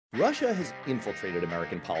Russia has infiltrated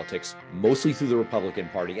American politics, mostly through the Republican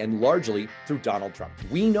Party and largely through Donald Trump.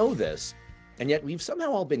 We know this, and yet we've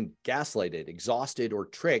somehow all been gaslighted, exhausted, or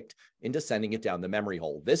tricked into sending it down the memory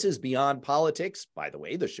hole. This is Beyond Politics, by the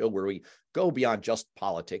way, the show where we go beyond just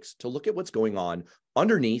politics to look at what's going on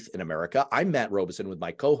underneath in America. I'm Matt Robison with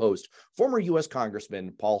my co-host, former U.S.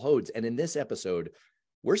 Congressman Paul Hodes, and in this episode,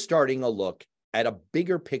 we're starting a look at a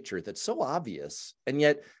bigger picture that's so obvious, and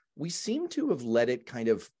yet we seem to have let it kind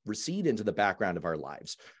of recede into the background of our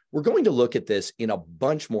lives. We're going to look at this in a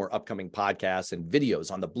bunch more upcoming podcasts and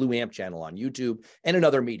videos on the Blue Amp channel on YouTube and in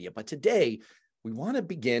other media. But today, we want to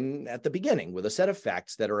begin at the beginning with a set of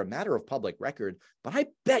facts that are a matter of public record, but I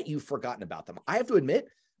bet you've forgotten about them. I have to admit,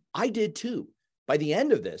 I did too. By the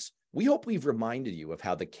end of this, we hope we've reminded you of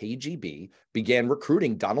how the KGB began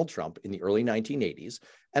recruiting Donald Trump in the early 1980s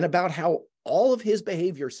and about how all of his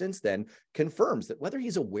behavior since then confirms that whether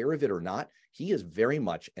he's aware of it or not, he is very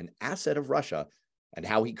much an asset of Russia, and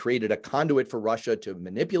how he created a conduit for Russia to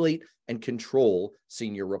manipulate and control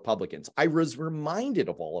senior Republicans. I was reminded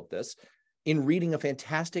of all of this in reading a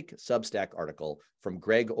fantastic Substack article from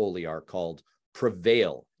Greg Olear called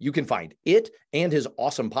Prevail. You can find it and his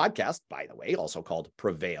awesome podcast, by the way, also called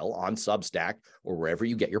Prevail, on Substack or wherever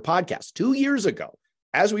you get your podcasts. 2 years ago,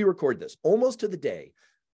 as we record this, almost to the day,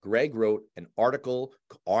 Greg wrote an article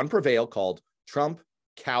on Prevail called Trump,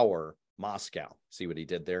 Cower, Moscow. See what he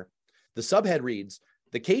did there? The subhead reads,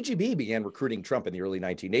 the KGB began recruiting Trump in the early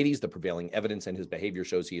 1980s. The prevailing evidence in his behavior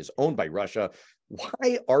shows he is owned by Russia.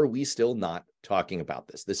 Why are we still not talking about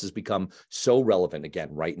this? This has become so relevant again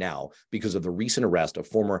right now because of the recent arrest of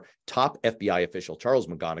former top FBI official Charles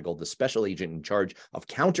McGonigal, the special agent in charge of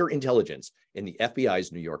counterintelligence in the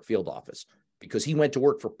FBI's New York field office, because he went to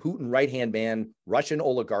work for Putin right-hand man, Russian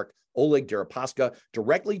oligarch Oleg Deripaska,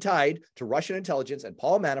 directly tied to Russian intelligence and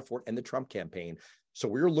Paul Manafort and the Trump campaign. So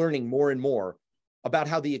we're learning more and more about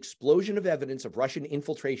how the explosion of evidence of Russian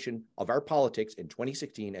infiltration of our politics in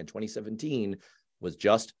 2016 and 2017 was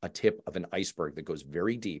just a tip of an iceberg that goes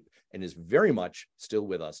very deep and is very much still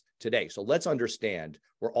with us today. So let's understand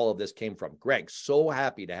where all of this came from. Greg, so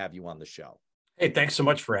happy to have you on the show. Hey, thanks so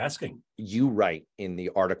much for asking. You write in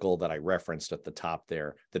the article that I referenced at the top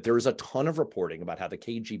there that there is a ton of reporting about how the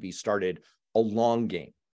KGB started a long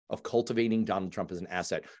game of cultivating Donald Trump as an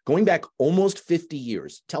asset, going back almost 50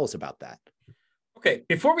 years. Tell us about that. Okay,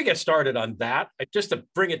 before we get started on that, just to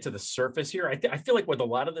bring it to the surface here, I feel like with a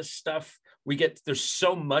lot of this stuff, there's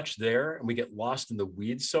so much there and we get lost in the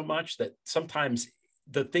weeds so much that sometimes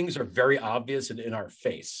the things are very obvious and in our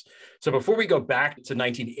face. So before we go back to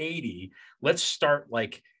 1980, let's start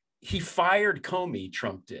he fired Comey,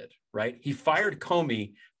 Trump did, right? He fired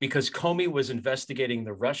Comey because Comey was investigating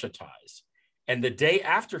the Russia ties. And the day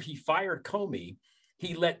after he fired Comey,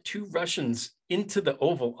 he let two Russians into the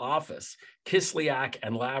Oval Office. Kislyak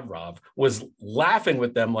and Lavrov was laughing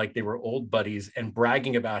with them like they were old buddies and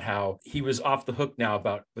bragging about how he was off the hook now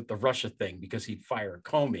with the Russia thing because he fired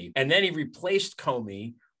Comey. And then he replaced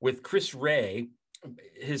Comey with Chris Wray,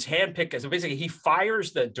 his handpick. So basically, he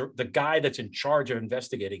fires the guy that's in charge of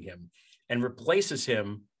investigating him and replaces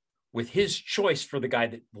him with his choice for the guy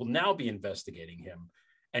that will now be investigating him.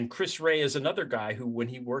 And Chris Wray is another guy who, when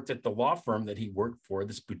he worked at the law firm that he worked for,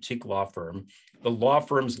 this boutique law firm, the law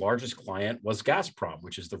firm's largest client was Gazprom,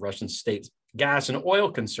 which is the Russian state's gas and oil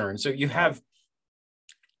concern. So you have,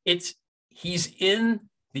 he's in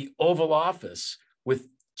the Oval Office with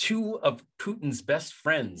two of Putin's best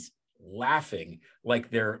friends laughing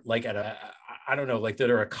like they're like at like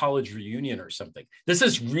they're a college reunion or something. This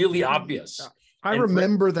is really obvious. I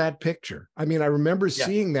remember that picture. I mean, I remember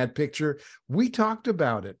seeing that picture. We talked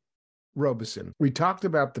about it, Robison. We talked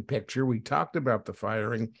about the picture. We talked about the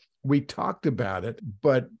firing. We talked about it,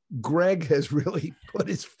 but Greg has really put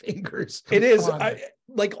his fingers. It is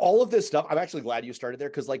like all of this stuff. I'm actually glad you started there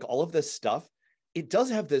because like all of this stuff, it does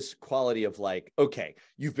have this quality of like, okay,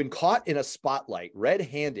 you've been caught in a spotlight,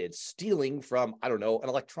 red-handed, stealing from, I don't know, an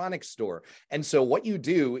electronics store. And so what you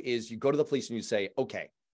do is you go to the police and you say, okay,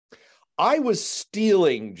 I was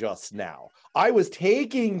stealing just now. I was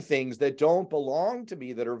taking things that don't belong to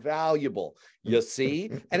me that are valuable, you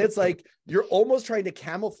see? And it's like, you're almost trying to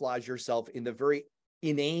camouflage yourself in the very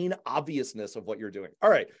inane obviousness of what you're doing.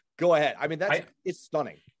 All right, go ahead. I mean, it's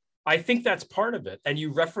stunning. I think that's part of it. And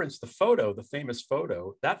you referenced the photo, the famous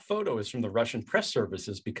photo. That photo is from the Russian press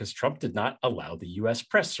services because Trump did not allow the US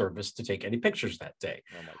press service to take any pictures that day.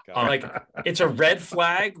 Oh my God. It's a red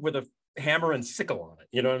flag with a hammer and sickle on it.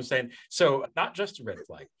 You know what I'm saying? So not just a red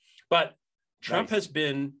flag, but Trump has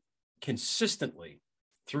been consistently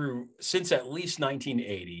since at least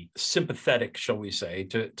 1980, sympathetic, shall we say,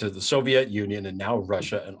 to the Soviet Union and now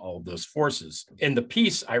Russia and all of those forces. In the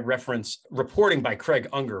piece, I reference reporting by Craig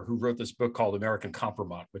Unger, who wrote this book called American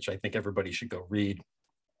Kompromat, which I think everybody should go read.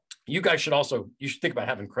 You guys should think about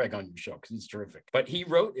having Craig on your show because he's terrific. But he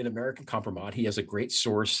wrote in American Kompromat. He has a great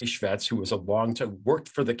source, Shvets, who was worked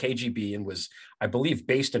for the KGB and was, I believe,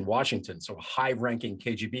 based in Washington. So a high-ranking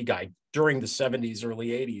KGB guy during the 70s, early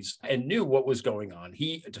 80s, and knew what was going on.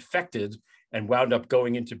 He defected and wound up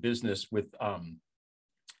going into business with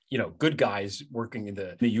good guys working in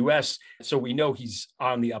the US. So we know he's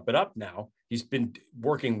on the up and up now. He's been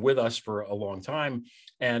working with us for a long time.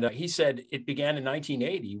 And he said it began in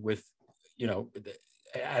 1980 with,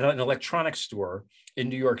 at an electronics store in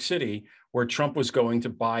New York City, where Trump was going to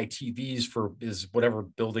buy TVs for his whatever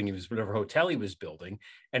hotel he was building.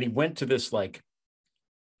 And he went to this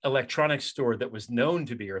electronics store that was known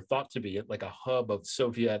to be, or thought to be, like a hub of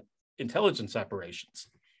Soviet intelligence operations.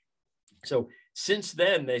 So since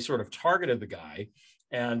then, they sort of targeted the guy,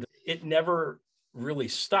 and it never really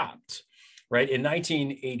stopped. Right. In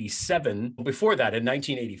 1987, before that, in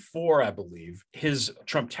 1984, I believe, his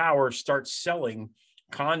Trump Tower starts selling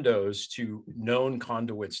condos to known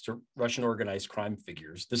conduits to Russian organized crime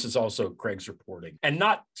figures. This is also Craig's reporting. And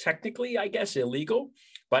not technically, I guess, illegal,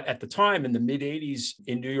 but at the time in the mid 80s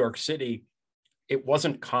in New York City, it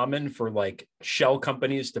wasn't common for shell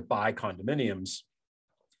companies to buy condominiums.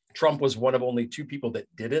 Trump was one of only two people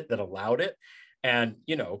that did it, that allowed it. And,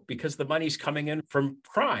 because the money's coming in from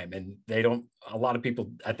crime, and a lot of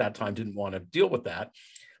people at that time didn't want to deal with that.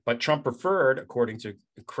 But Trump preferred, according to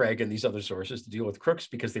Craig and these other sources, to deal with crooks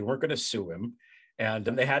because they weren't going to sue him. And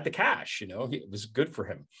they had the cash, it was good for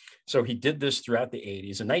him. So he did this throughout the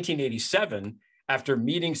 80s. In 1987, after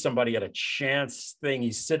meeting somebody at a chance thing,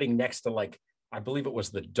 he's sitting next to I believe it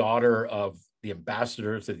was the daughter of the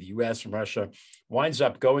ambassador to the US from Russia, winds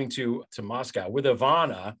up going to Moscow with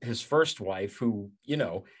Ivana, his first wife, who,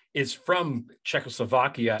 is from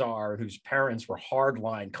Czechoslovakia, whose parents were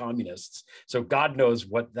hardline communists. So God knows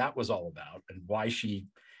what that was all about and why she,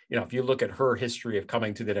 if you look at her history of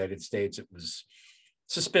coming to the United States, it was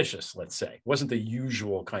suspicious, let's say. It wasn't the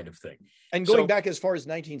usual kind of thing. And going back as far as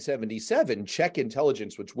 1977, Czech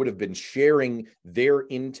intelligence, which would have been sharing their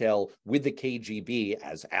intel with the KGB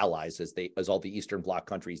as allies, as all the Eastern Bloc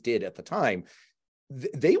countries did at the time,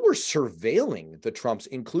 they were surveilling the Trumps,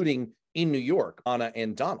 including in New York, Anna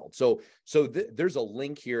and Donald. So there's a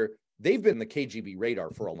link here. They've been the KGB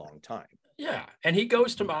radar for a long time. Yeah. And he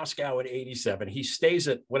goes to Moscow in 87. He stays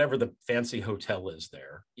at whatever the fancy hotel is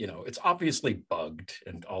there. It's obviously bugged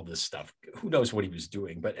and all this stuff. Who knows what he was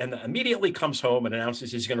doing, and immediately comes home and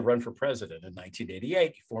announces he's going to run for president in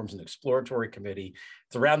 1988. He forms an exploratory committee.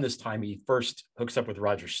 It's around this time he first hooks up with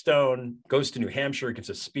Roger Stone, goes to New Hampshire, gives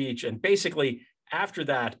a speech. And basically after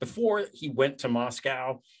that, before he went to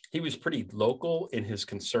Moscow, he was pretty local in his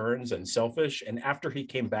concerns and selfish. And after he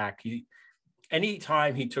came back,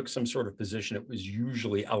 anytime he took some sort of position, it was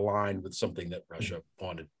usually aligned with something that Russia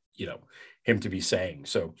wanted, him to be saying.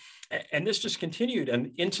 So, and this just continued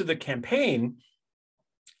and into the campaign.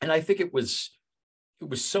 And I think it was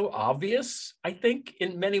so obvious, I think,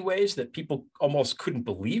 in many ways that people almost couldn't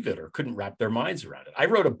believe it or couldn't wrap their minds around it. I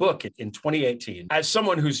wrote a book in 2018 as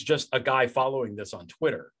someone who's just a guy following this on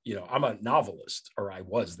Twitter. I'm a novelist, or I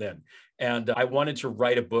was then. And I wanted to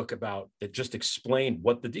write a book that just explained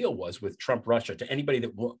what the deal was with Trump Russia to anybody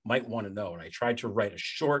that might want to know. And I tried to write a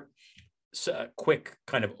short, quick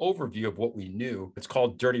kind of overview of what we knew. It's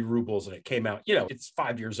called Dirty Rubles, and it came out, it's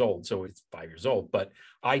 5 years old. So it's 5 years old. But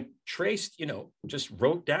I traced, just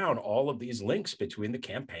wrote down all of these links between the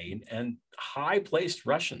campaign and high-placed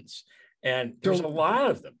Russians. And there's a lot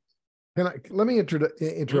of them. Let me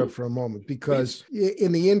interrupt for a moment, because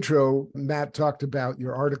in the intro, Matt talked about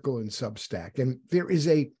your article in Substack, and there is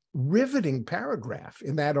a riveting paragraph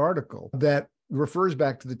in that article that refers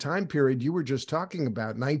back to the time period you were just talking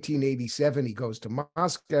about. 1987, he goes to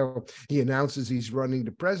Moscow, he announces he's running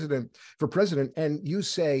for president, and you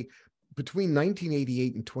say between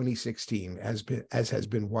 1988 and 2016, as has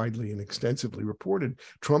been widely and extensively reported,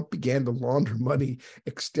 Trump began to launder money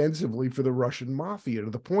extensively for the Russian mafia, to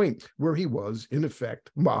the point where he was, in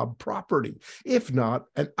effect, mob property, if not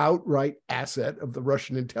an outright asset of the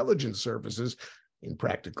Russian intelligence services. In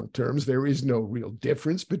practical terms, there is no real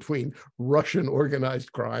difference between Russian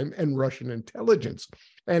organized crime and Russian intelligence.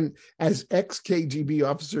 And as ex-KGB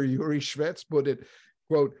officer Yuri Shvets put it,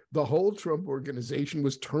 quote, the whole Trump organization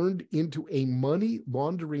was turned into a money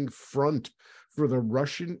laundering front for the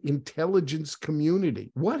Russian intelligence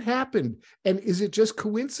community. What happened? And is it just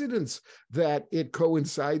coincidence that it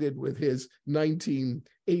coincided with his 1980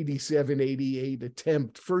 87,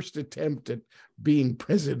 88 first attempt at being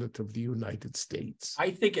president of the United States.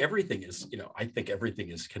 I think everything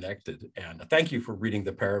is connected. And thank you for reading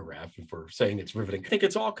the paragraph and for saying it's riveting. I think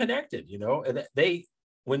it's all connected, and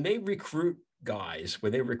when they recruit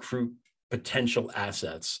potential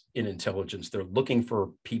assets in intelligence, they're looking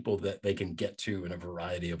for people that they can get to in a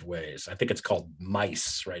variety of ways. I think it's called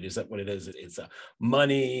MICE, right? Is that what it is? It's a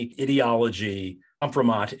money, ideology,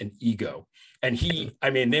 compromat, and ego. And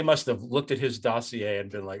they must have looked at his dossier and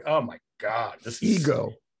been like, oh my God, this is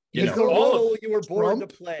ego. You were born to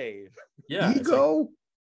play. Yeah. Ego.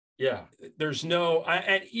 Yeah. There's no,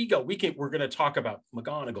 and ego, we're going to talk about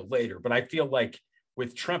McGonigal later, but I feel like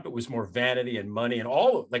with Trump, it was more vanity and money and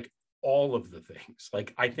all of the things.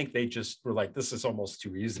 Like, I think they just were like, this is almost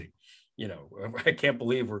too easy. I can't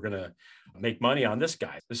believe we're going to make money on this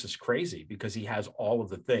guy. This is crazy because he has all of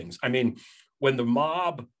the things. I mean, when the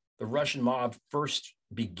Russian mob first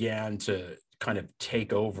began to kind of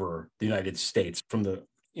take over the United States from the,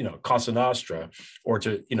 Cosa Nostra, or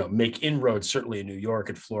to, make inroads, certainly in New York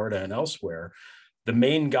and Florida and elsewhere, the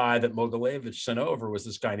main guy that Mogilevich sent over was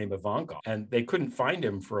this guy named Ivankov, and they couldn't find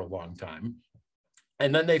him for a long time.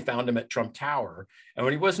 And then they found him at Trump Tower. And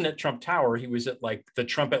when he wasn't at Trump Tower, he was at like the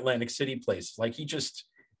Trump Atlantic City place. Like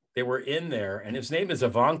they were in there, and his name is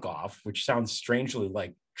Ivankov, which sounds strangely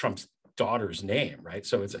like Trump's daughter's name, right?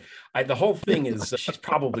 So the whole thing is, she's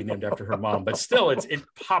probably named after her mom, but still it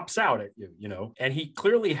pops out at you, and he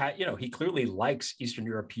clearly he clearly likes Eastern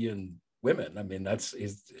European women. I mean,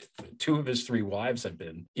 two of his three wives have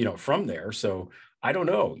been, from there. So I don't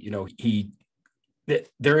know,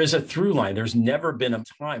 there is a through line. There's never been a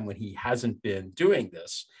time when he hasn't been doing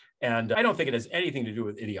this. And I don't think it has anything to do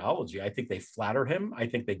with ideology. I think they flatter him. I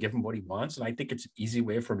think they give him what he wants. And I think it's an easy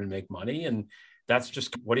way for him to make money. And that's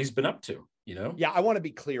just what he's been up to, Yeah, I want to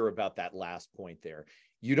be clear about that last point there.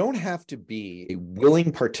 You don't have to be a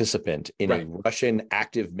willing participant in a Russian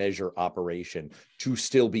active measure operation to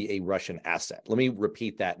still be a Russian asset. Let me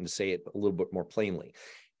repeat that and say it a little bit more plainly.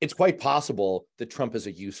 It's quite possible that Trump is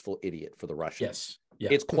a useful idiot for the Russians. Yes. Yeah.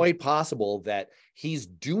 It's quite possible that he's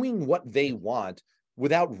doing what they want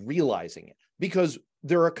without realizing it, because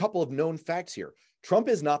there are a couple of known facts here. Trump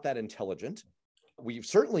is not that intelligent. We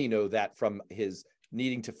certainly know that from his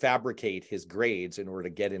needing to fabricate his grades in order to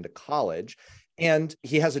get into college. And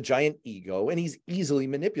he has a giant ego, and he's easily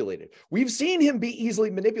manipulated. We've seen him be easily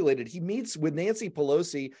manipulated. He meets with Nancy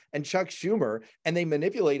Pelosi and Chuck Schumer, and they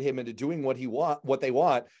manipulate him into doing what they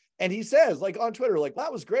want. And he says, like on Twitter, like,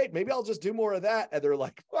 that was great. Maybe I'll just do more of that. And they're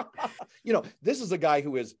like, this is a guy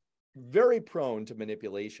who is very prone to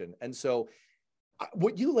manipulation. And so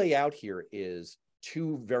what you lay out here is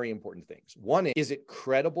two very important things. One is it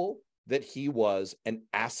credible that he was an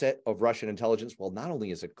asset of Russian intelligence? Well, not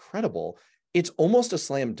only is it credible, it's almost a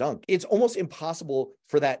slam dunk. It's almost impossible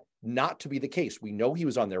for that not to be the case. We know he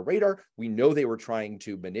was on their radar. We know they were trying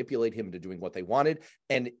to manipulate him into doing what they wanted.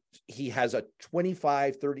 And he has a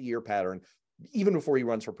 25, 30-year pattern, even before he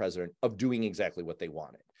runs for president, of doing exactly what they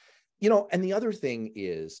wanted. And the other thing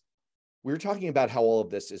is, we were talking about how all of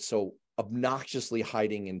this is so obnoxiously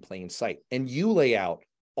hiding in plain sight. And you lay out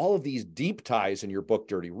all of these deep ties in your book,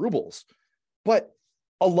 Dirty Rubles. But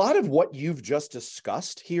a lot of what you've just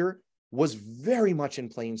discussed here was very much in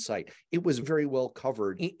plain sight. It was very well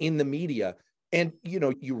covered in the media. And,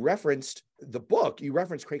 you referenced the book, you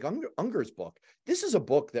referenced Craig Unger's book. This is a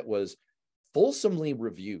book that was fulsomely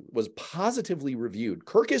reviewed, was positively reviewed.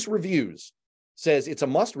 Kirkus Reviews says it's a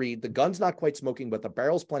must read. The gun's not quite smoking, but the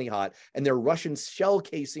barrel's plenty hot, and there are Russian shell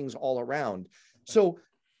casings all around. So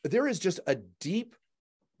there is just a deep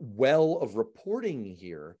well of reporting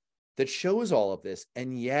here that shows all of this.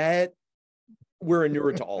 And yet we're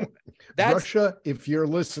inured to all of it. That's Russia, if you're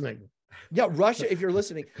listening. Yeah, Russia, if you're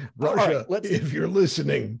listening. Russia, if you're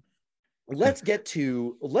listening. Let's get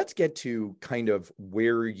to kind of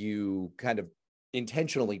where you kind of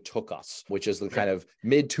intentionally took us, which is the kind of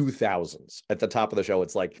mid 2000s. At the top of the show,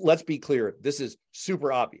 it's like, let's be clear, this is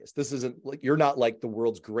super obvious. This isn't like, you're not like the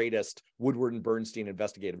world's greatest Woodward and Bernstein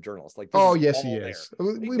investigative journalist. Like, oh yes, he is.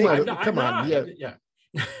 We might come on, yeah.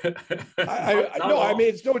 I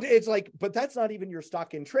mean, it's like, but that's not even your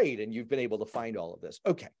stock in trade, and you've been able to find all of this.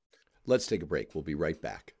 Okay, let's take a break. We'll be right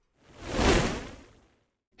back.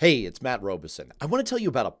 Hey, it's Matt Robeson. I want to tell you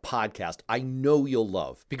about a podcast I know you'll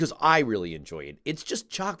love because I really enjoy it. It's just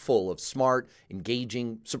chock full of smart,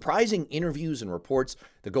 engaging, surprising interviews and reports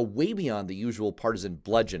that go way beyond the usual partisan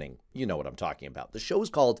bludgeoning. You know what I'm talking about. The show is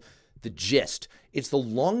called The Gist. It's the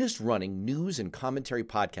longest running news and commentary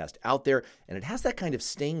podcast out there, and it has that kind of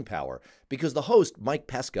staying power because the host, Mike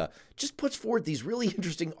Pesca, just puts forward these really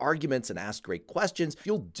interesting arguments and asks great questions.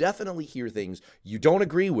 You'll definitely hear things you don't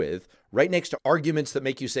agree with right next to arguments that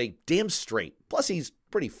make you say, damn straight. Plus, he's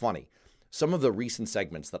pretty funny. Some of the recent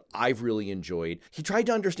segments that I've really enjoyed, he tried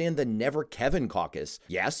to understand the Never Kevin caucus.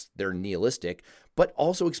 Yes, they're nihilistic, but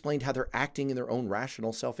also explained how they're acting in their own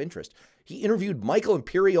rational self-interest. He interviewed Michael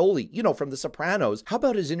Imperioli, from The Sopranos. How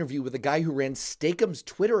about his interview with the guy who ran Steakum's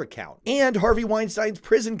Twitter account and Harvey Weinstein's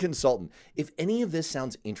prison consultant? If any of this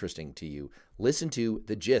sounds interesting to you, listen to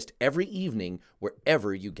The Gist every evening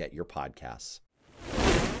wherever you get your podcasts.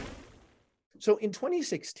 So in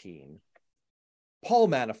 2016, Paul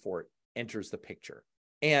Manafort enters the picture.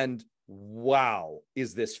 And wow,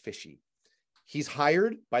 is this fishy? He's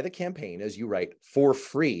hired by the campaign, as you write, for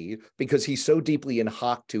free because he's so deeply in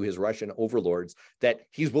hock to his Russian overlords that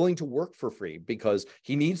he's willing to work for free because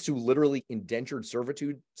he needs to literally indentured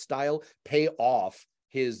servitude style pay off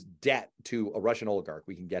his debt to a Russian oligarch.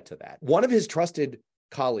 We can get to that. One of his trusted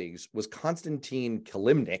colleagues was Konstantin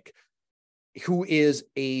Kilimnik, who is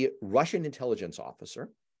a Russian intelligence officer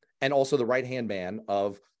and also the right-hand man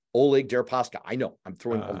of Oleg Deripaska. I know I'm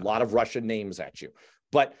throwing a lot of Russian names at you,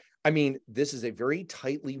 but I mean, this is a very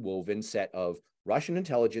tightly woven set of Russian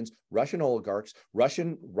intelligence, Russian oligarchs,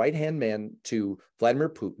 Russian right-hand man to Vladimir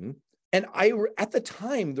Putin. And at the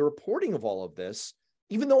time, the reporting of all of this,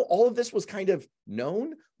 even though all of this was kind of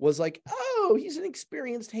known, was like, oh, he's an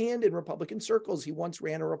experienced hand in Republican circles. He once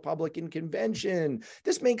ran a Republican convention.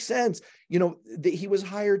 This makes sense. He was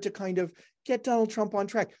hired to kind of get Donald Trump on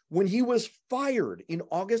track. When he was fired in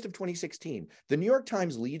August of 2016, the New York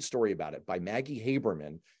Times lead story about it by Maggie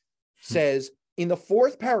Haberman says in the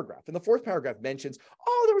fourth paragraph mentions,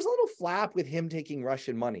 oh, there was a little flap with him taking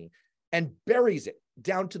Russian money, and buries it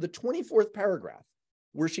down to the 24th paragraph,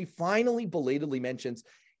 where she finally belatedly mentions,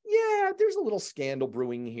 yeah, there's a little scandal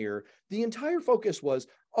brewing here. The entire focus was,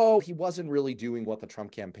 oh, he wasn't really doing what the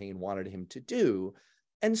Trump campaign wanted him to do.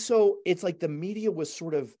 And so it's like the media was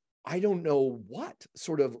sort of, I don't know what,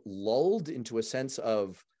 sort of lulled into a sense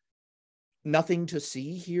of nothing to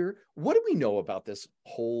see here. What do we know about this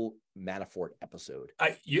whole Manafort episode?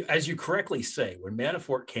 As you correctly say, when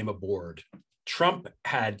Manafort came aboard, Trump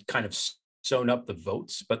had kind of sewn up the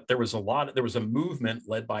votes, but there was a movement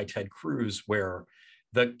led by Ted Cruz where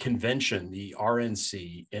the convention, the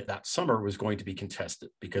RNC, that summer was going to be contested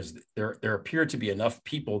because there appeared to be enough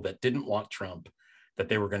people that didn't want Trump that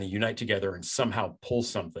they were going to unite together and somehow pull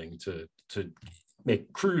something to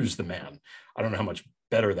make Cruz the man. I don't know how much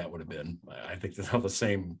better that would have been. I think that's all the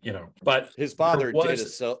same, but his father did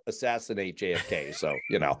assassinate JFK. So,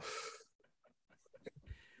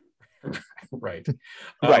 Right.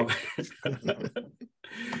 Right.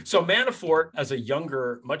 So Manafort, as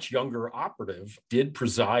a much younger operative, did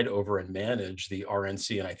preside over and manage the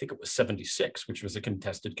RNC, and I think it was 76, which was a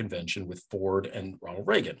contested convention with Ford and Ronald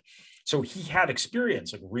Reagan. So he had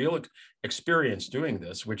experience, like real experience doing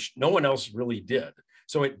this, which no one else really did.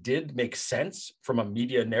 So it did make sense from a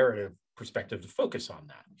media narrative perspective to focus on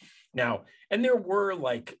that. Now, and there were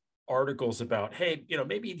like articles about, hey,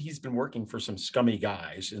 maybe he's been working for some scummy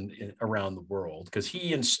guys around the world, because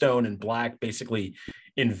he and Stone and Black basically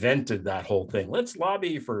invented that whole thing. Let's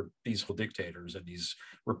lobby for these dictators and these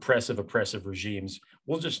oppressive regimes.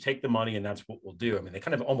 We'll just take the money and that's what we'll do. I mean, they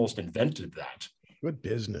kind of almost invented that. Good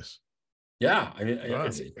business. Yeah. I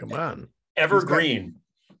mean, come on. Evergreen.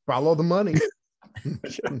 Follow the money.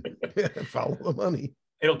 Follow the money.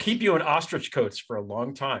 It'll keep you in ostrich coats for a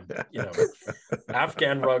long time,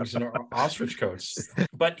 Afghan rugs and ostrich coats.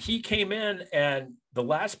 But he came in, and the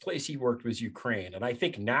last place he worked was Ukraine. And I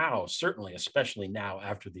think now, certainly, especially now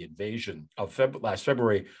after the invasion of last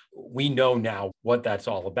February, we know now what that's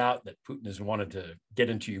all about, that Putin has wanted to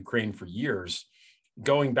get into Ukraine for years.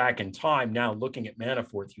 Going back in time, now looking at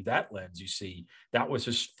Manafort through that lens, you see that was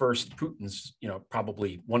Putin's,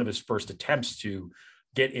 probably one of his first attempts to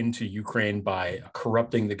get into Ukraine by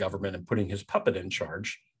corrupting the government and putting his puppet in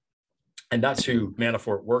charge. And that's who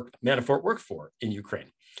Manafort worked for in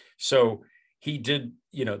Ukraine. So he did,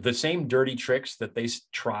 the same dirty tricks that they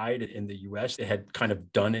tried in the US, they had kind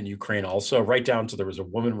of done in Ukraine also, right down to there was a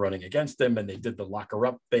woman running against them and they did the lock her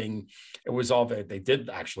up thing. It was all, they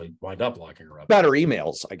did actually wind up locking her up. About her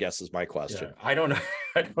emails, I guess, is my question. Yeah, I don't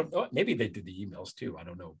know. Maybe they did the emails too. I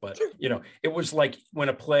don't know. But, it was like when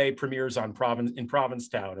a play premieres in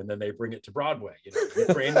Provincetown and then they bring it to Broadway,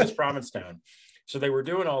 Ukraine was Provincetown. So they were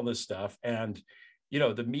doing all this stuff, and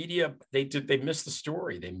the media, they missed the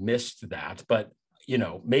story. They missed that. But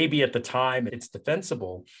maybe at the time it's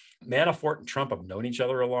defensible. Manafort and Trump have known each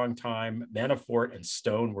other a long time. Manafort and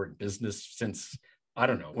Stone were in business since, I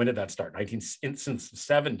don't know, when did that start? Since the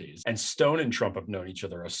 70s. And Stone and Trump have known each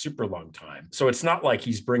other a super long time. So it's not like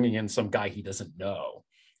he's bringing in some guy he doesn't know.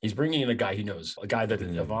 He's bringing in a guy he knows, a guy that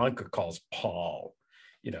Ivanka calls Paul,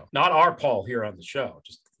 not our Paul here on the show,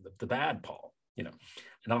 just the bad Paul,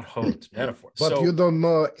 not Holt, Manafort. But you don't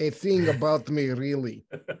know a thing about me, really.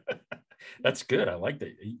 That's good. I like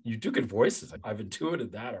that. You do good voices. I've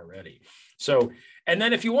intuited that already. So, and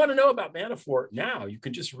then if you want to know about Manafort now, you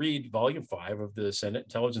can just read volume 5 of the Senate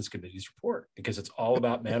Intelligence Committee's report, because it's all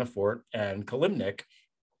about Manafort and Kilimnik,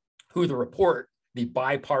 who the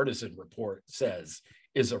bipartisan report says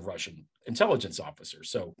is a Russian intelligence officer.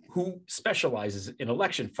 So who specializes in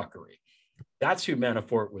election fuckery. That's who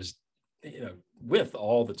Manafort was, with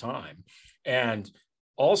all the time. And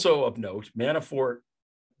also of note, Manafort,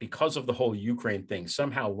 because of the whole Ukraine thing,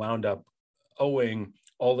 somehow wound up owing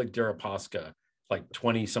Oleg Deripaska like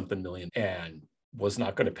 20 something million and was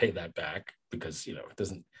not going to pay that back because, you'd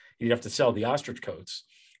have to sell the ostrich coats.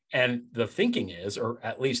 And the thinking is, or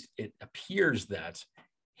at least it appears that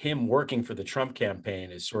him working for the Trump campaign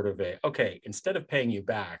is sort of okay, instead of paying you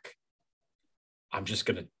back, I'm just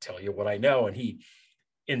going to tell you what I know. And he,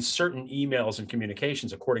 in certain emails and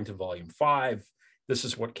communications, according to volume 5, this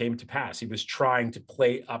is what came to pass. He was trying to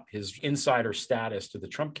play up his insider status to the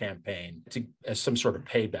Trump campaign as some sort of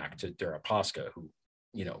payback to Deripaska, who,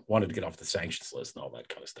 wanted to get off the sanctions list and all that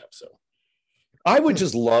kind of stuff. So I would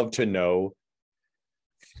just love to know,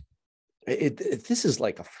 this is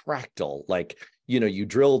like a fractal, like, you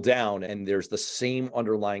drill down and there's the same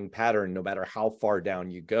underlying pattern, no matter how far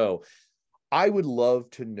down you go. I would love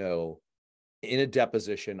to know, in a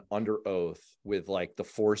deposition under oath with like the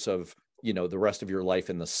force of, the rest of your life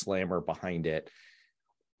and the slammer behind it,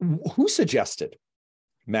 who suggested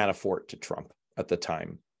Manafort to Trump at the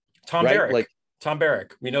time? Tom Barrack. Tom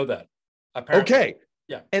Barrack. We know that. Apparently. Okay.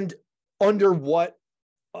 Yeah. And under what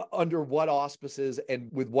auspices and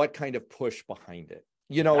with what kind of push behind it?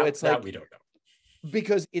 It's like, we don't know.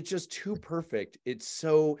 Because it's just too perfect.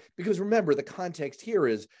 Because remember, the context here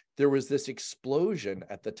is there was this explosion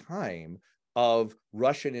at the time of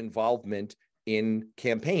Russian involvement in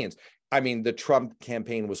campaigns. I mean, the Trump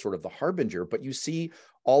campaign was sort of the harbinger, but you see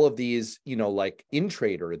all of these, like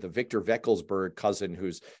Intrader, the Victor Veckelsberg cousin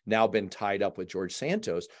who's now been tied up with George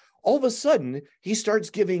Santos. All of a sudden, he starts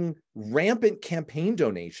giving rampant campaign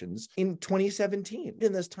donations in 2017.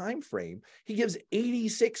 In this time frame, he gives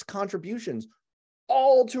 86 contributions,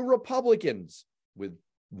 all to Republicans, with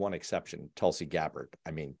one exception, Tulsi Gabbard.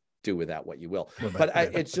 I mean, do with that what you will. But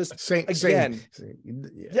it's just,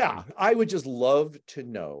 I would just love to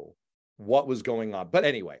know what was going on. But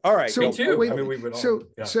anyway, all right. So, me too.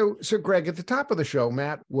 So Greg, at the top of the show,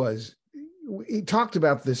 Matt he talked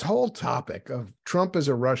about this whole topic of Trump as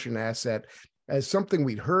a Russian asset as something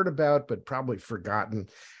we'd heard about, but probably forgotten.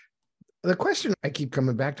 The question I keep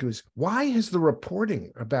coming back to is, why has the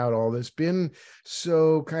reporting about all this been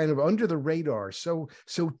so kind of under the radar, so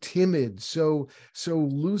timid, so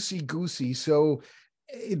loosey-goosey, so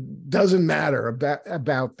it doesn't matter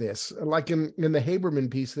about this? Like in the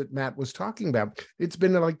Haberman piece that Matt was talking about, it's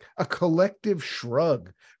been like a collective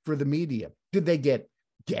shrug for the media. Did they get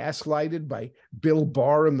gaslighted by Bill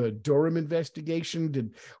Barr in the Durham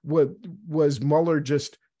investigation? Was Mueller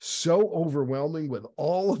just so overwhelming with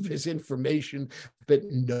all of his information that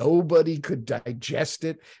nobody could digest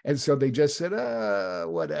it? And so they just said,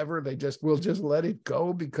 whatever, we'll just let it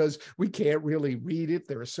go because we can't really read it.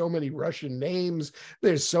 There are so many Russian names.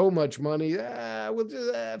 There's so much money. We'll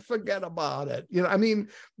just forget about it. I mean,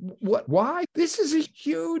 why? This is a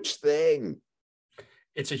huge thing.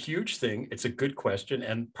 It's a huge thing. It's a good question.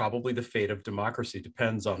 And probably the fate of democracy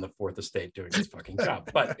depends on the Fourth Estate doing its fucking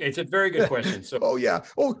job. But it's a very good question. So, oh, yeah.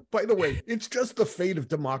 Oh, by the way, it's just the fate of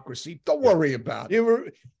democracy. Don't worry about it.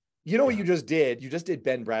 What you just did? You just did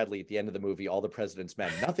Ben Bradley at the end of the movie, All the President's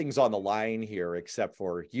Men. Nothing's on the line here except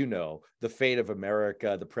for, the fate of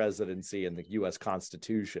America, the presidency, and the U.S.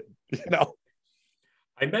 Constitution.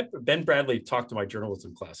 I met Ben Bradley, talked to my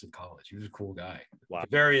journalism class in college. He was a cool guy. Wow.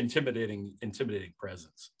 Very intimidating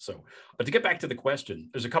presence. So, but to get back to the question,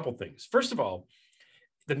 there's a couple things. First of all,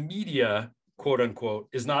 the media, quote unquote,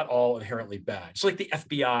 is not all inherently bad. It's like the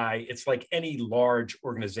FBI. It's like any large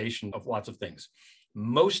organization of lots of things.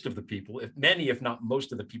 Most of the people, if not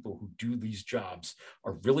most of the people who do these jobs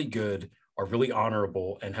are really good, are really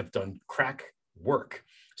honorable, and have done crack work.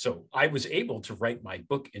 So I was able to write my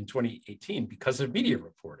book in 2018 because of media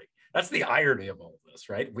reporting. That's the irony of all of this,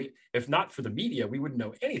 right? If not for the media, we wouldn't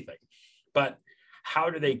know anything. But how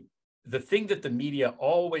do they the thing that the media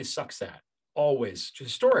always sucks at, always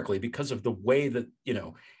historically, because of the way that,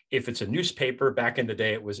 if it's a newspaper, back in the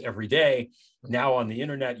day, it was every day. Now on the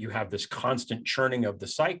internet, you have this constant churning of the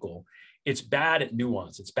cycle. It's bad at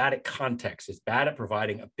nuance. It's bad at context. It's bad at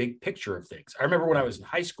providing a big picture of things. I remember when I was in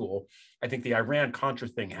high school, I think the Iran-Contra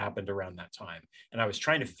thing happened around that time. And I was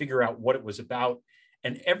trying to figure out what it was about.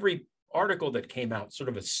 And every article that came out sort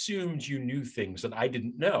of assumed you knew things that I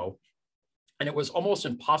didn't know. And it was almost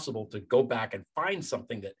impossible to go back and find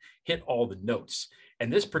something that hit all the notes.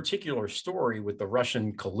 And this particular story with the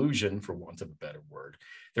Russian collusion, for want of a better word,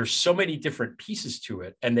 there's so many different pieces to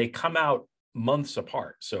it, and they come out months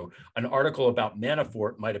apart. So an article about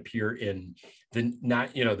Manafort might appear in the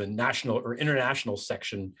national or international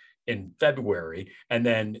section in February, and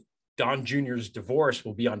then Don Jr.'s divorce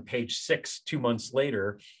will be on page 6 2 months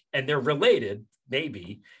later, and they're related,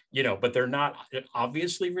 maybe, but they're not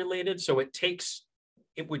obviously related. So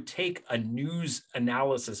it would take a news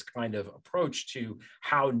analysis kind of approach to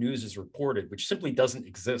how news is reported, which simply doesn't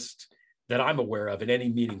exist that I'm aware of in any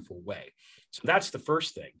meaningful way. So that's the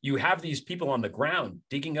first thing. You have these people on the ground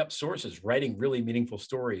digging up sources, writing really meaningful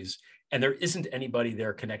stories, and there isn't anybody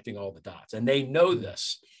there connecting all the dots. And they know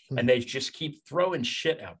this, and they just keep throwing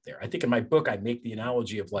shit out there. I think in my book, I make the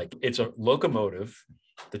analogy of like, it's a locomotive,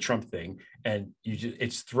 the Trump thing, and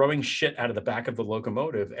it's throwing shit out of the back of the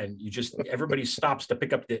locomotive, and everybody stops to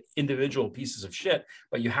pick up the individual pieces of shit,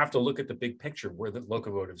 but you have to look at the big picture, where the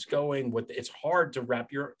locomotive's going. It's hard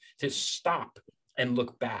to stop and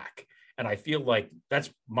look back. And I feel like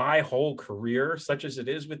that's my whole career, such as it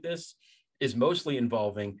is with this, is mostly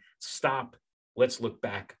involving stop, let's look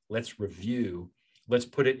back, let's review, let's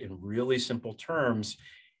put it in really simple terms.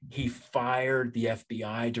 He fired the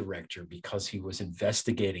FBI director because he was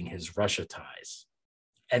investigating his Russia ties.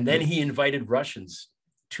 And then he invited Russians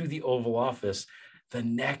to the Oval Office the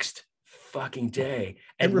next fucking day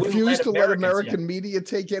and refused to let American media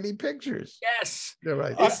take any pictures. Yes. Yeah,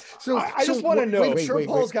 right. I just want to note,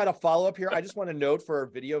 Paul's got a follow-up here. I just want to note for our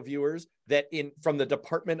video viewers that from the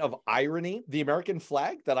Department of Irony, the American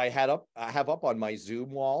flag that I have up on my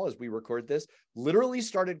Zoom wall as we record this, literally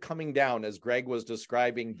started coming down as Greg was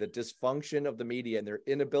describing the dysfunction of the media and their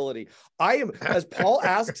inability. As Paul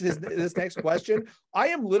asks this next question, I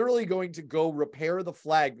am literally going to go repair the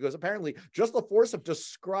flag, because apparently just the force of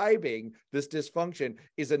describing this dysfunction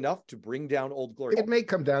is enough to bring down Old Glory. It may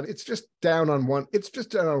come down. It's just down on one. It's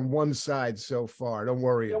just down on one side so far. Don't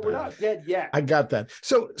worry about it. We're not dead yet. I got that.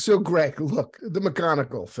 So Greg, look, the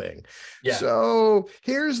McGonigal thing. Yeah. So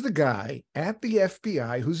here's the guy at the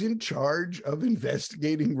FBI who's in charge of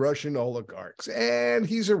investigating Russian oligarchs, and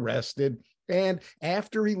he's arrested. And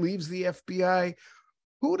after he leaves the FBI,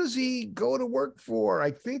 who does he go to work for?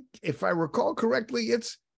 I think, if I recall correctly,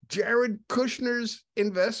 it's Jared Kushner's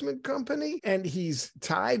investment company, and he's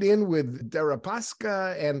tied in with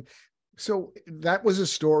Deripaska. And so that was a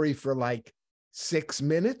story for like 6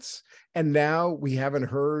 minutes, and now we haven't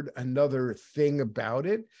heard another thing about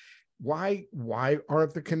it. Why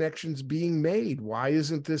aren't the connections being made? Why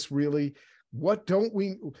isn't this really, what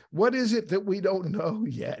is it that we don't know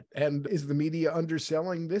yet? And is the media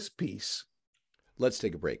underselling this piece? Let's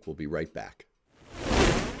take a break. We'll be right back.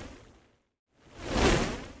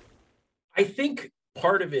 I think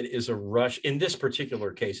part of it is a rush. In this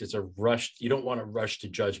particular case, it's a rush. You don't want to rush to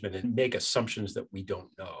judgment and make assumptions that we don't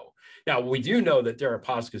know. Now, we do know that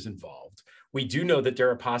Deripaska is involved. We do know that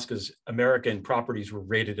Deripaska's American properties were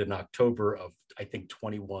raided in October of, I think,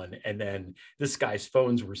 21. And then this guy's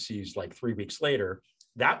phones were seized like 3 weeks later.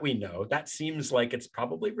 That we know. That seems like it's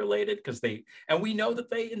probably related, and we know that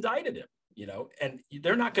they indicted him, and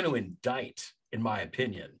they're not going to indict, in my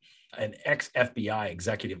opinion, an ex-FBI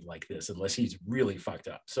executive like this unless he's really fucked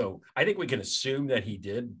up. So I think we can assume that he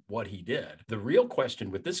did what he did. The real question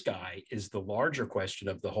with this guy is the larger question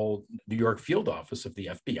of the whole New York field office of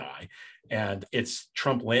the FBI and its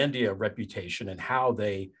Trumplandia reputation, and how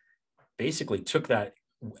they basically took that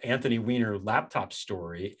Anthony Weiner laptop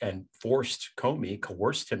story and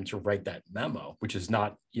coerced him to write that memo, which is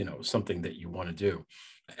not, something that you want to do.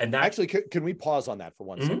 And that actually, can we pause on that for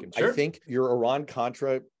 1 second? Sure. I think your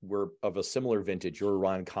Iran-Contra were of a similar vintage. Your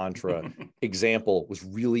Iran-Contra example was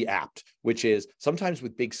really apt, which is sometimes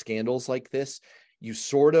with big scandals like this,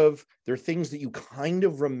 there are things that you kind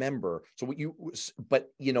of remember.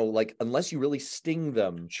 Like unless you really sting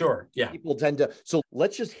them, sure, yeah, people tend to. So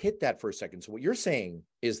let's just hit that for a second. So what you're saying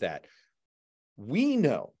is that we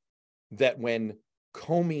know that when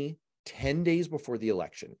Comey, 10 days before the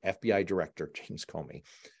election, FBI Director James Comey,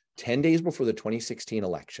 10 days before the 2016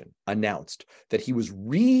 election, announced that he was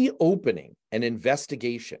reopening an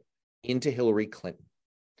investigation into Hillary Clinton,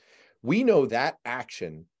 We know that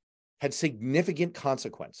action had significant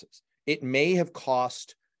consequences. It may have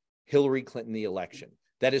cost Hillary Clinton the election.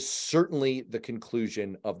 That is certainly the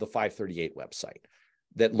conclusion of the 538 website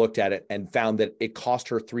that looked at it and found that it cost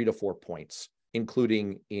her 3 to 4 points,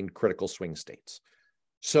 including in critical swing states.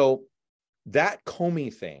 So that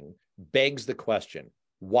Comey thing begs the question,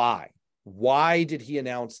 why? Why did he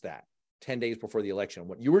announce that 10 days before the election?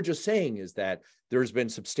 What you were just saying is that there's been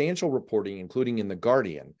substantial reporting, including in The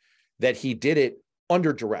Guardian, that he did it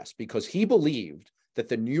under duress because he believed that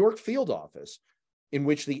the New York field office, in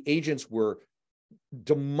which the agents were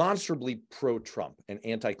demonstrably pro-Trump and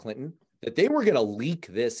anti-Clinton, that they were going to leak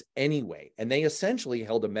this anyway. And they essentially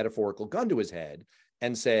held a metaphorical gun to his head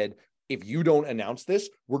and said, if you don't announce this,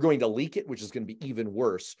 we're going to leak it, which is going to be even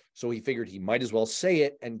worse. So he figured he might as well say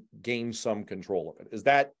it and gain some control of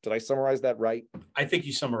it. Did I summarize that right? I think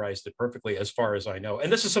you summarized it perfectly as far as I know.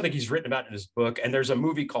 And this is something he's written about in his book. And there's a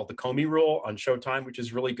movie called The Comey Rule on Showtime, which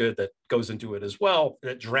is really good, that goes into it as well.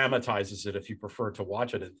 It dramatizes it if you prefer to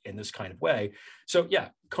watch it in this kind of way. So yeah,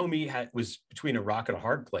 Comey was between a rock and a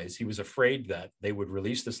hard place. He was afraid that they would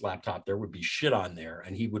release this laptop, there would be shit on there,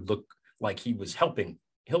 and he would look like he was helping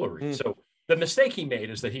Hillary. So the mistake he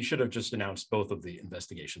made is that he should have just announced both of the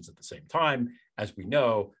investigations at the same time. As we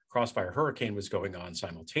know, Crossfire Hurricane was going on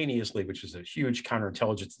simultaneously, which was a huge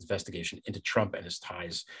counterintelligence investigation into Trump and his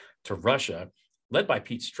ties to Russia, led by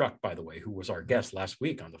Pete Strzok, by the way, who was our guest last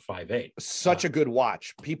week on the 5-8. Such a good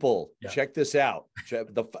watch. People, check this out.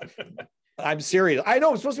 I'm serious. I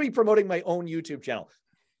know I'm supposed to be promoting my own YouTube channel.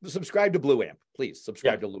 Subscribe to Blue Amp, please.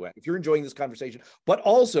 Subscribe to Blue Amp if you're enjoying this conversation. But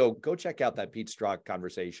also go check out that Pete Strzok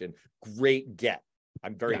conversation. Great get.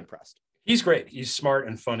 I'm very impressed. He's great. He's smart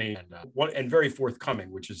and funny and very forthcoming,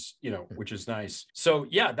 which is nice. So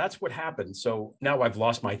yeah, that's what happened. So now I've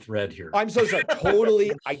lost my thread here. I'm so sorry.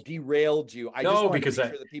 Totally, I derailed you. I just wanted because to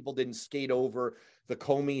make sure that people didn't skate over the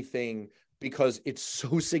Comey thing because it's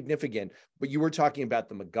so significant. But you were talking about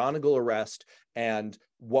the McGonigal arrest and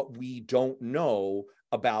what we don't know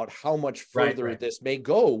about how much further this may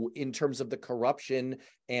go in terms of the corruption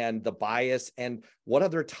and the bias and what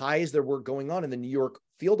other ties there were going on in the New York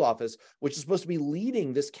field office, which is supposed to be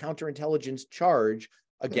leading this counterintelligence charge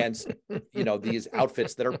against, these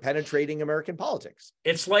outfits that are penetrating American politics.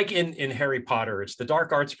 It's like in Harry Potter, it's the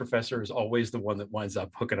dark arts professor is always the one that winds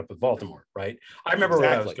up hooking up with Voldemort, right? I remember what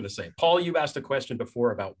I was going to say. Paul, you asked a question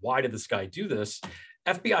before about why did this guy do this?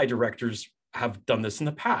 FBI directors have done this in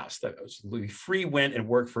the past. Louis Freeh went and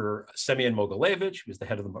worked for Semyon Mogilevich, who was the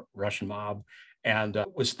head of the Russian mob, and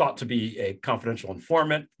was thought to be a confidential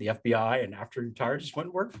informant, the FBI, and after he retired, just went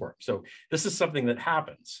and worked for him. So this is something that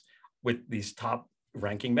happens with these top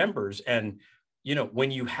ranking members. And,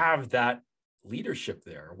 when you have that leadership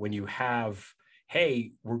there, when you have,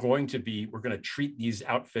 hey, we're going to treat these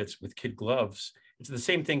outfits with kid gloves. It's the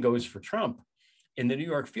same thing goes for Trump. In the New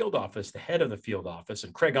York field office, the head of the field office,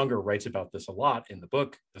 and Craig Unger writes about this a lot in the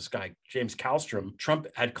book, this guy, James Kallstrom, Trump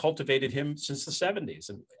had cultivated him since the 70s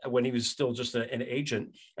and when he was still just an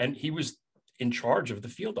agent, and he was in charge of the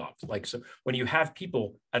field office. So when you have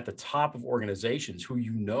people at the top of organizations who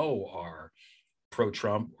are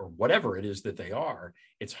pro-Trump or whatever it is that they are,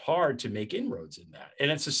 it's hard to make inroads in that.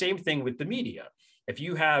 And it's the same thing with the media. I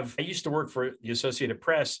used to work for the Associated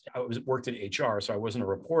Press. Worked in HR, so I wasn't a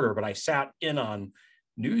reporter, but I sat in on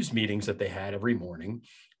news meetings that they had every morning.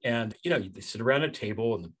 And, they sit around a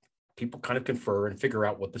table and the people kind of confer and figure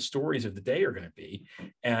out what the stories of the day are going to be.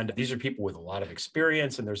 And these are people with a lot of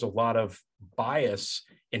experience, and there's a lot of bias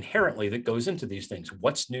inherently that goes into these things.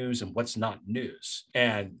 What's news and what's not news?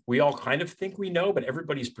 And we all kind of think we know, but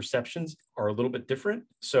everybody's perceptions are a little bit different.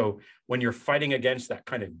 So when you're fighting against that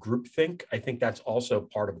kind of groupthink, I think that's also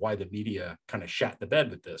part of why the media kind of shat the bed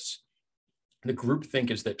with this. The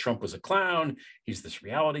groupthink is that Trump was a clown. He's this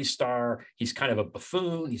reality star. He's kind of a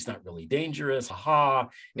buffoon. He's not really dangerous. Aha.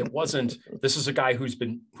 It wasn't. This is a guy whose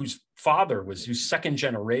second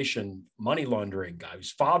generation money laundering guy,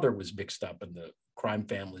 whose father was mixed up in the crime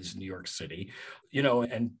families in New York City,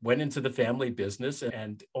 and went into the family business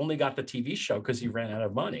and only got the TV show because he ran out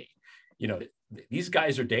of money. These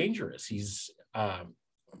guys are dangerous. He's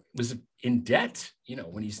was in debt,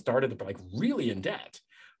 when he started, really in debt.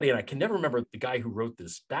 And I can never remember the guy who wrote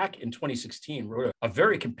this back in 2016, wrote a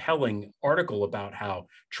very compelling article about how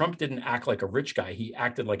Trump didn't act like a rich guy. He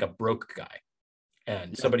acted like a broke guy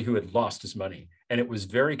and somebody who had lost his money. And it was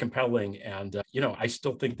very compelling. And, I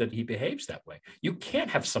still think that he behaves that way. You can't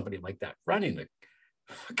have somebody like that running the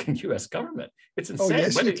fucking U.S. government. It's insane. Oh,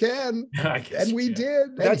 yes, you can. And we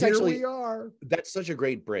did. That's actually, we are. That's such a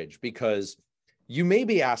great bridge, because you may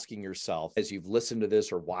be asking yourself, as you've listened to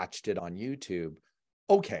this or watched it on YouTube,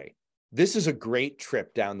 okay, This is a great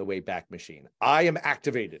trip down the Wayback Machine. I am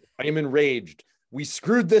activated. I am enraged. We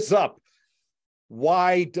screwed this up.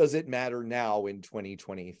 Why does it matter now in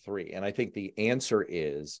 2023? And I think the answer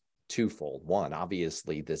is twofold. One,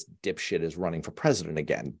 obviously, this dipshit is running for president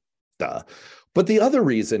again. Duh. But the other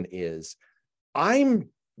reason is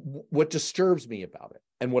what disturbs me about it,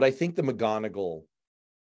 and what I think the McGonigal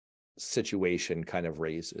situation kind of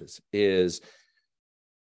raises, is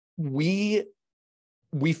we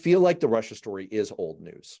feel like the Russia story is old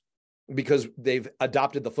news because they've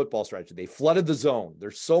adopted the football strategy. They flooded the zone.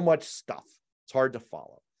 There's so much stuff. It's hard to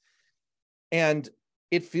follow. And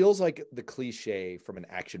it feels like the cliche from an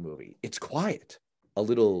action movie. It's quiet, a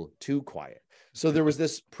little too quiet. So there was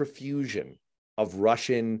this profusion of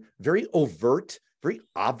Russian, very overt, very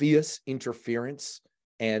obvious interference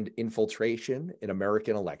and infiltration in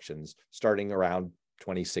American elections starting around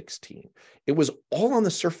 2016. It was all on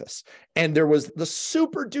the surface. And there was the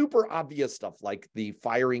super duper obvious stuff like the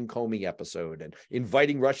firing Comey episode and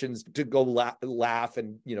inviting Russians to go laugh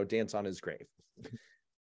and, dance on his grave.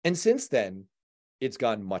 And since then, it's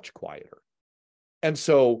gone much quieter. And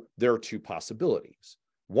so there are two possibilities.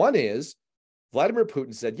 One is Vladimir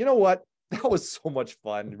Putin said, you know what? That was so much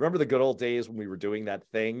fun. Remember the good old days when we were doing that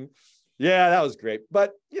thing? Yeah, that was great.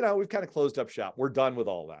 But, we've kind of closed up shop. We're done with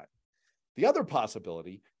all that. The other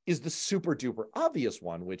possibility is the super duper obvious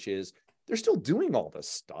one, which is they're still doing all this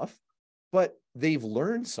stuff, but they've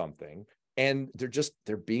learned something and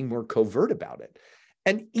they're being more covert about it.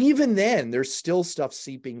 And even then, there's still stuff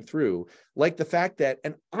seeping through, like the fact that,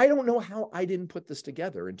 and I don't know how I didn't put this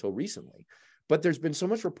together until recently, but there's been so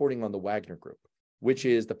much reporting on the Wagner Group, which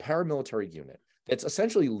is the paramilitary unit that's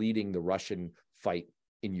essentially leading the Russian fight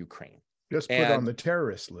in Ukraine. Just put on the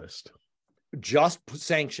terrorist list. Just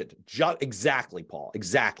sanctioned. Exactly, Paul.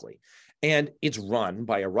 Exactly. And it's run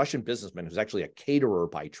by a Russian businessman who's actually a caterer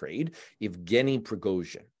by trade, Evgeny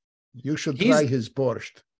Prigozhin. You should try his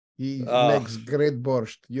borscht. He makes great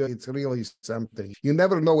borscht. It's really something. You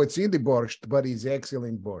never know what's in the borscht, but he's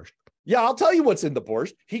excellent borscht. Yeah, I'll tell you what's in the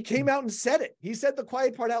borscht. He came out and said it. He said the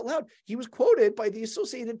quiet part out loud. He was quoted by the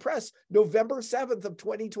Associated Press November 7th of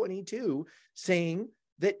 2022 saying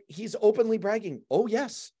that he's openly bragging, oh,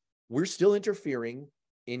 yes, we're still interfering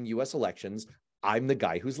in U.S. elections. I'm the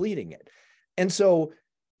guy who's leading it. And so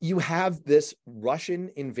you have this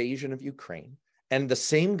Russian invasion of Ukraine, and the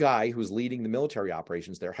same guy who's leading the military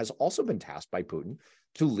operations there has also been tasked by Putin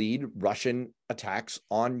to lead Russian attacks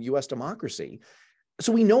on U.S. democracy.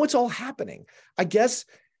 So we know it's all happening. I guess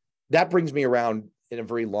that brings me around in a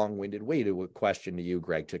very long-winded way to a question to you,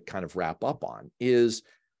 Greg, to kind of wrap up on, is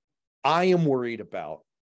I am worried about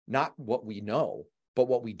not what we know, but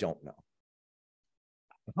what we don't know.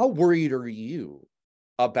 How worried are you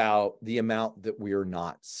about the amount that we're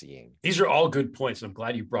not seeing? These are all good points. I'm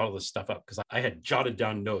glad you brought all this stuff up because I had jotted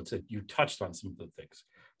down notes that you touched on some of the things.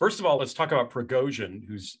 First of all, let's talk about Prigozhin,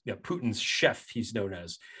 who's Putin's chef, he's known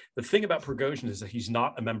as. The thing about Prigozhin is that he's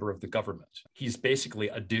not a member of the government. He's basically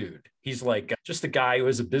a dude. He's like just a guy who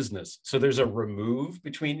has a business. So there's a remove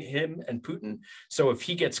between him and Putin. So if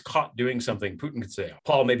he gets caught doing something, Putin could say,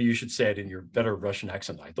 Paul, maybe you should say it in your better Russian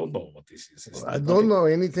accent. I don't know what this is. I don't know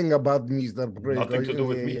anything about Mr. Prigozhin. Nothing to do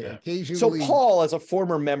with me. Occasionally... So Paul, as a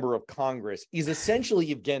former member of Congress, is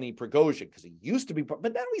essentially Evgeny Prigozhin because he used to be, but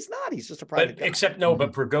now he's not. He's just a private guy.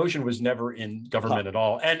 But Prigozhin was never in government at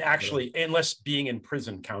all. And actually, unless being in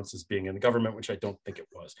prison counts as being in the government, which I don't think it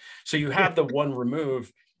was. So you have the one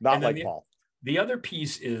remove. Not like Paul. The other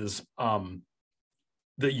piece is the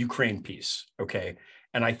Ukraine piece, okay?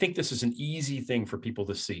 And I think this is an easy thing for people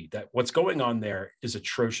to see, that what's going on there is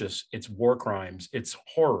atrocious. It's war crimes. It's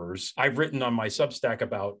horrors. I've written on my Substack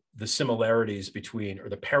about the similarities between, or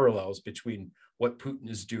the parallels between what Putin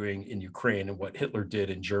is doing in Ukraine and what Hitler did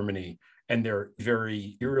in Germany. And they're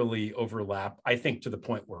very eerily overlap, I think, to the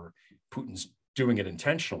point where Putin's doing it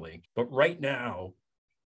intentionally. But right now,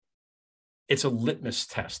 it's a litmus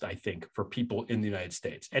test, I think, for people in the United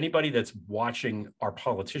States. Anybody that's watching our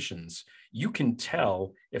politicians, you can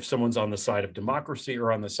tell if someone's on the side of democracy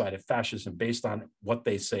or on the side of fascism based on what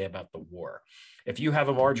they say about the war. If you have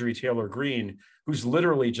a Marjorie Taylor Greene who's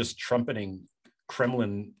literally just trumpeting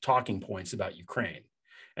Kremlin talking points about Ukraine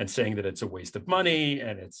and saying that it's a waste of money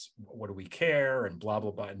and it's what do we care and blah,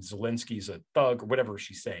 blah, blah, and Zelensky's a thug or whatever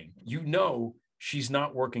she's saying, you know she's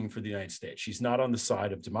not working for the United States. She's not on the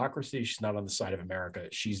side of democracy. She's not on the side of America.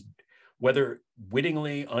 She's, whether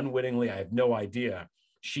wittingly, unwittingly, I have no idea,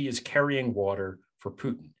 she is carrying water for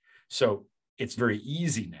Putin. So it's very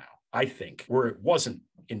easy now, I think, where it wasn't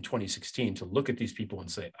in 2016 to look at these people and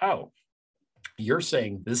say, oh, You're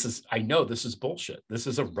saying I know this is bullshit. This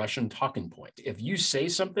is a Russian talking point. If you say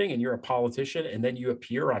something and you're a politician and then you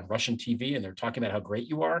appear on Russian TV and they're talking about how great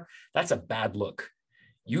you are, that's a bad look.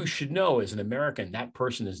 You should know as an American, that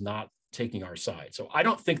person is not taking our side. So I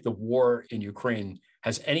don't think the war in Ukraine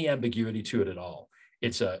has any ambiguity to it at all.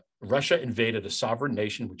 It's Russia invaded a sovereign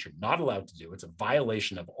nation, which you're not allowed to do. It's a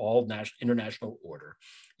violation of all international order,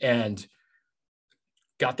 and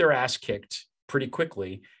got their ass kicked pretty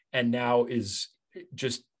quickly, and now is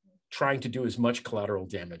just trying to do as much collateral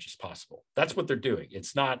damage as possible. That's what they're doing.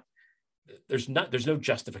 There's no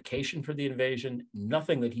justification for the invasion.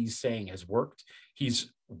 Nothing that he's saying has worked.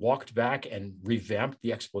 He's walked back and revamped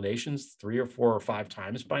the explanations 3 or 4 or 5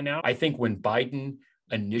 times by now. I think when Biden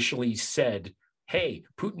initially said, hey,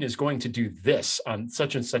 Putin is going to do this on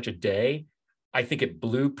such and such a day, I think it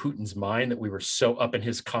blew Putin's mind that we were so up in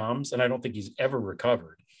his comms, and I don't think he's ever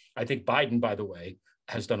recovered. I think Biden, by the way,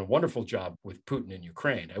 has done a wonderful job with Putin in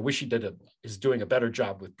Ukraine. I wish he is doing a better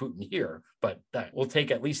job with Putin here, but that will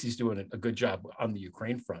take, at least he's doing a good job on the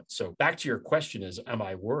Ukraine front. So back to your question is, am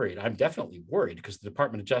I worried? I'm definitely worried because the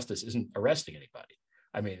Department of Justice isn't arresting anybody.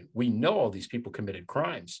 I mean, we know all these people committed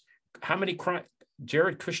crimes. How many crimes?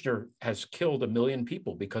 Jared Kushner has killed 1 million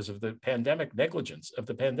people because of the pandemic negligence of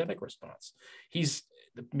the pandemic response.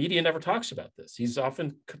 The media never talks about this. He's off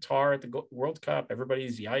in Qatar at the World Cup.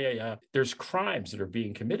 Everybody's yeah. There's crimes that are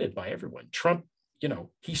being committed by everyone. Trump,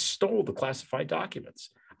 he stole the classified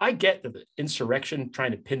documents. I get that the insurrection,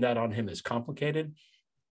 trying to pin that on him, is complicated.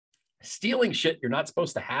 Stealing shit you're not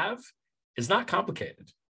supposed to have is not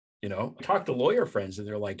complicated. I talk to lawyer friends and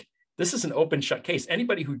they're like, this is an open shut case.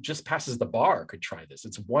 Anybody who just passes the bar could try this.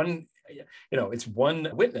 It's one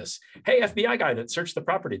witness. Hey, FBI guy that searched the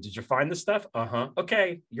property. Did you find this stuff?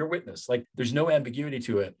 Okay, you're witness. Like, there's no ambiguity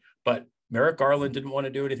to it. But Merrick Garland didn't want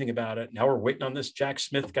to do anything about it. Now we're waiting on this Jack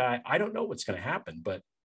Smith guy. I don't know what's going to happen. But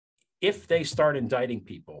if they start indicting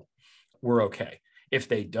people, we're okay. If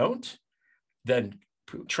they don't, then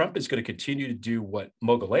Trump is going to continue to do what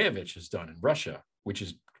Mogilevich has done in Russia, which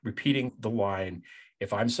is repeating the line,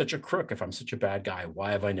 if I'm such a crook, if I'm such a bad guy, why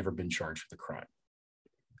have I never been charged with a crime?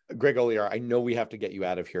 Greg Olear, I know we have to get you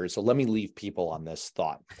out of here, so let me leave people on this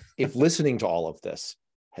thought. If listening to all of this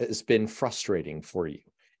has been frustrating for you,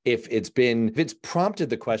 if it's prompted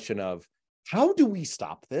the question of, how do we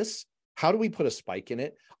stop this? How do we put a spike in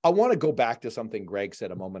it? I want to go back to something Greg said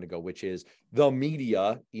a moment ago, which is the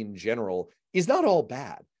media in general is not all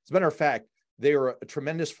bad. As a matter of fact, they are a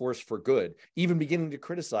tremendous force for good. Even beginning to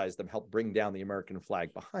criticize them helped bring down the American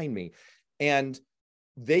flag behind me. And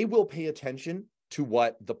they will pay attention to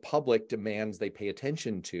what the public demands they pay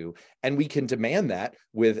attention to. And we can demand that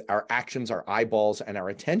with our actions, our eyeballs, and our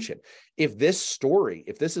attention. If this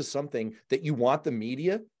is something that you want the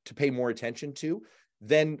media to pay more attention to,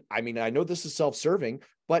 then, I know this is self-serving,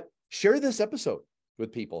 but share this episode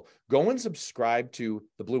with people. Go and subscribe to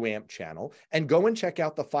the Blue Amp channel and go and check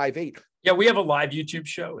out the 5-8. Yeah, we have a live YouTube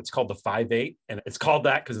show. It's called the 5-8, and it's called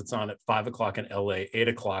that because it's on at 5 o'clock in LA, 8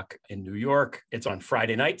 o'clock in New York. It's on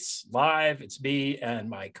Friday nights live. It's me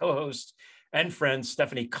and my co-host and friend,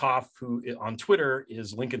 Stephanie Koff, who on Twitter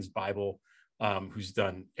is Lincoln's Bible, who's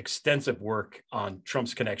done extensive work on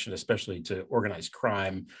Trump's connection, especially to organized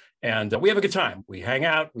crime. And we have a good time. We hang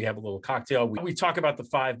out. We have a little cocktail. We talk about the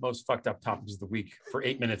 5 most fucked up topics of the week for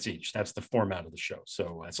 8 minutes each. That's the format of the show.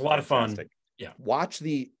 So it's a lot of fun. Yeah. Watch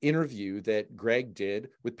the interview that Greg did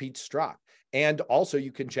with Pete Strzok. And also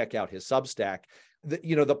you can check out his Substack.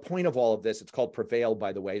 The point of all of this, it's called Prevail,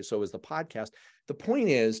 by the way, so is the podcast. The point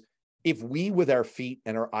is, if we, with our feet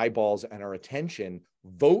and our eyeballs and our attention,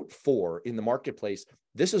 vote for in the marketplace,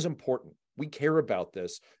 this is important. We care about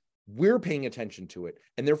this. We're paying attention to it.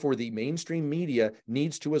 And therefore, the mainstream media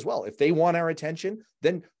needs to as well. If they want our attention,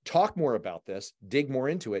 then talk more about this, dig more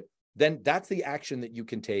into it. Then that's the action that you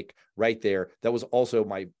can take right there. That was also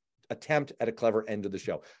my attempt at a clever end of the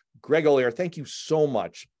show. Greg Olear, thank you so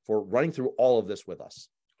much for running through all of this with us.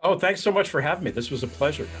 Oh, thanks so much for having me. This was a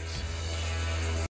pleasure, guys.